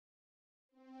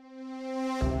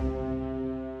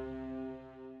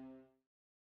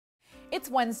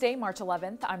Wednesday, March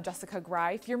 11th. I'm Jessica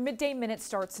Greif. Your Midday Minute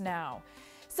starts now.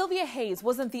 Sylvia Hayes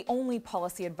wasn't the only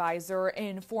policy advisor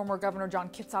in former Governor John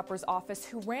Kitzhaber's office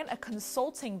who ran a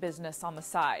consulting business on the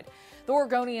side. The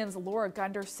Oregonian's Laura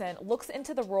Gunderson looks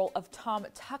into the role of Tom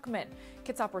Tuckman,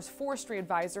 Kitzhaber's forestry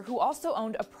advisor, who also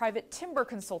owned a private timber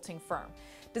consulting firm.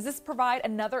 Does this provide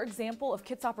another example of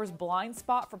Kitzhaber's blind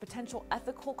spot for potential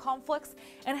ethical conflicts?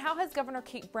 And how has Governor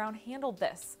Kate Brown handled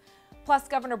this? Plus,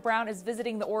 Governor Brown is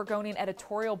visiting the Oregonian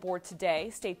editorial board today.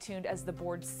 Stay tuned as the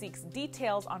board seeks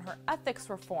details on her ethics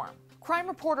reform. Crime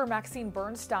reporter Maxine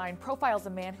Bernstein profiles a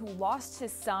man who lost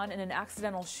his son in an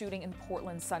accidental shooting in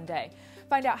Portland Sunday.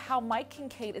 Find out how Mike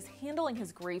Kincaid is handling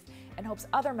his grief and hopes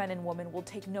other men and women will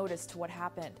take notice to what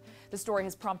happened. The story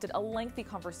has prompted a lengthy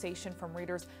conversation from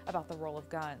readers about the role of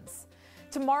guns.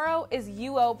 Tomorrow is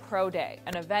UO Pro Day,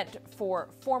 an event for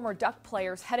former Duck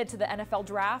players headed to the NFL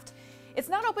draft. It's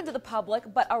not open to the public,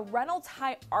 but a Reynolds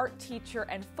High art teacher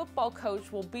and football coach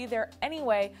will be there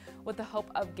anyway with the hope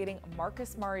of getting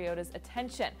Marcus Mariota's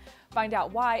attention. Find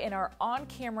out why in our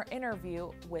on-camera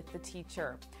interview with the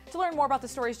teacher. To learn more about the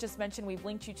stories just mentioned, we've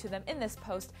linked you to them in this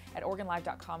post at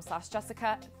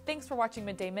OregonLive.com/Jessica. Thanks for watching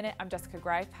Midday Minute. I'm Jessica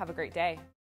Greif. Have a great day.